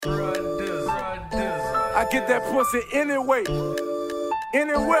I get that pussy anyway.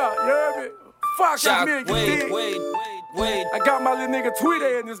 Anywhere, you heard me? FOXXAMILLIYONE. I got my little nigga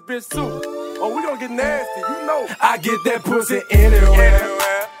Tweeday in this bitch too. Oh, we gon' get nasty, you know. I get that pussy anywhere.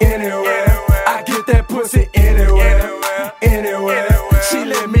 Anywhere. I get that pussy anywhere. Anywhere. She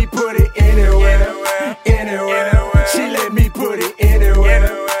let me put it anywhere. Anywhere. She let me put it anywhere.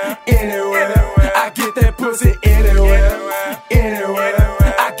 Anywhere. I get that pussy anywhere. Anywhere.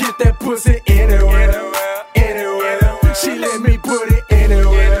 I get that pussy anywhere. Anywhere. She let me put it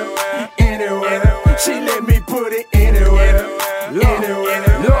anywhere. Anywhere. She let me put it anywhere.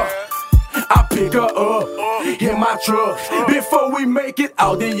 Anywhere. Look, I pick her up in my truck before we make it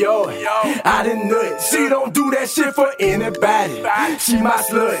out the yard. I done nut. She don't do that shit for anybody. She my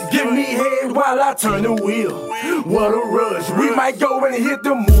slut. Give me head while I turn the wheel. What a rush. We might go and hit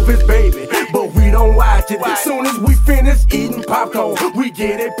the movies, baby, but we don't watch it. Soon as we finish eating popcorn, we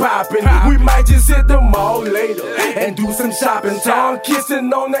get it poppin'. We might just hit the mall later and do some shopping. Tongue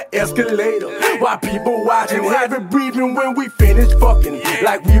kissing on the escalator while people watching. Heavy breathing when we finish fucking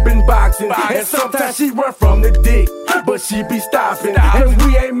like we been boxing. And sometimes she run from the dick, but she be stopping. Cause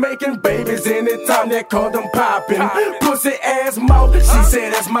we ain't making babies anytime that condom popping. Pussy ass mouth, she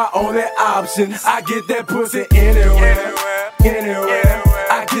said that's my only option. I get that pussy anywhere. Anywhere.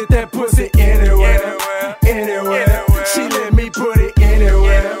 I get that pussy anywhere. Anywhere. She let me put it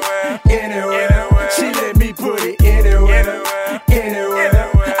anywhere. Anywhere. She let me put it anywhere. Anywhere.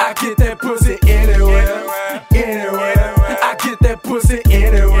 I get that pussy anywhere. Anywhere. I get that pussy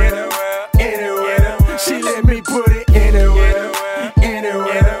anywhere. Anywhere. She let me put it anywhere.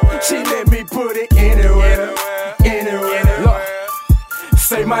 Anywhere. She let me put it anywhere. Anywhere. Look,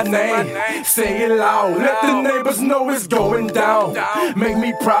 say my name, say it loud. Let the neighbors know it's going down. Make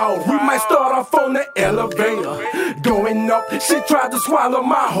me proud. We might start off on the elevator, going up. She tried to swallow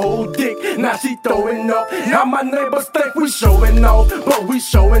my whole dick. Now she throwing up. Now my neighbors think we showing off, but we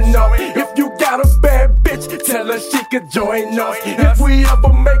showing up. If you got a bad bitch, tell her she could join us. If we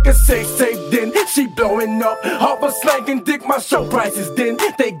ever make a sex tape, then she blowing up. Off a slanging dick, my show prices then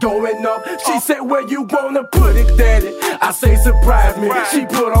they going up. She said, where you wanna put it, daddy? I say, surprise me. She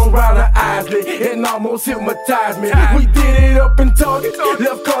put on round her eyes and almost hypnotized me. We did it up in Target,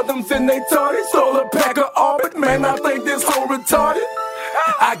 left condoms in they target. Stole a pack of all, but man, I think this whole retarded.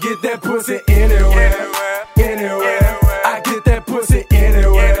 I get that pussy anywhere. Anywhere. I get that pussy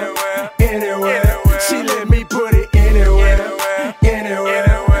anywhere. Anywhere. She let me put it anywhere.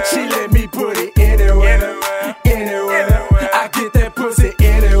 Anywhere. She let me put it anywhere. Anywhere. I get that pussy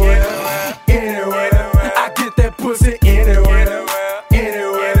anywhere. Anywhere. I get that pussy anywhere.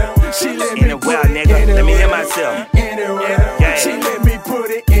 Anywhere. She let me put it anywhere. Let me hear myself. Anywhere. She let me put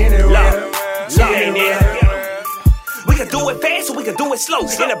it anywhere. We can do it fast or we can do it slow.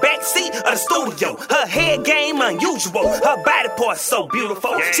 In the back seat of the studio, her head game unusual. Her body parts so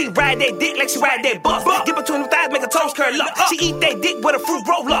beautiful. She ride that dick like she ride that bus. Get between the thighs, make her toes curl up. She eat that dick with a fruit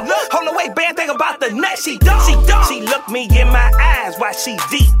roll up. Hold the way, bad thing about the nut she does. She look me in my eyes while she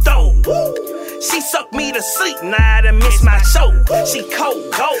deep though. She suck me to sleep, now I done miss my show. She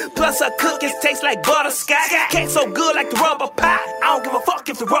cold, plus her cookies taste like butterscotch. Cake so good like the rubber pie. I don't give a fuck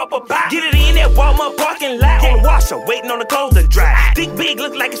if the rubber pie. Get it in that Walmart parking lot. On the washer, waiting on the clothes to dry. Dick big,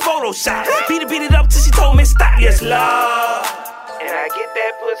 look like it's Photoshop. Beat it up till she told me stop. Yes, Lord. And I get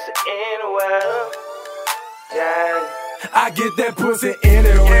that pussy anywhere. Yeah. I get that pussy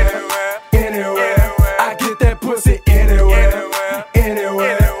anywhere.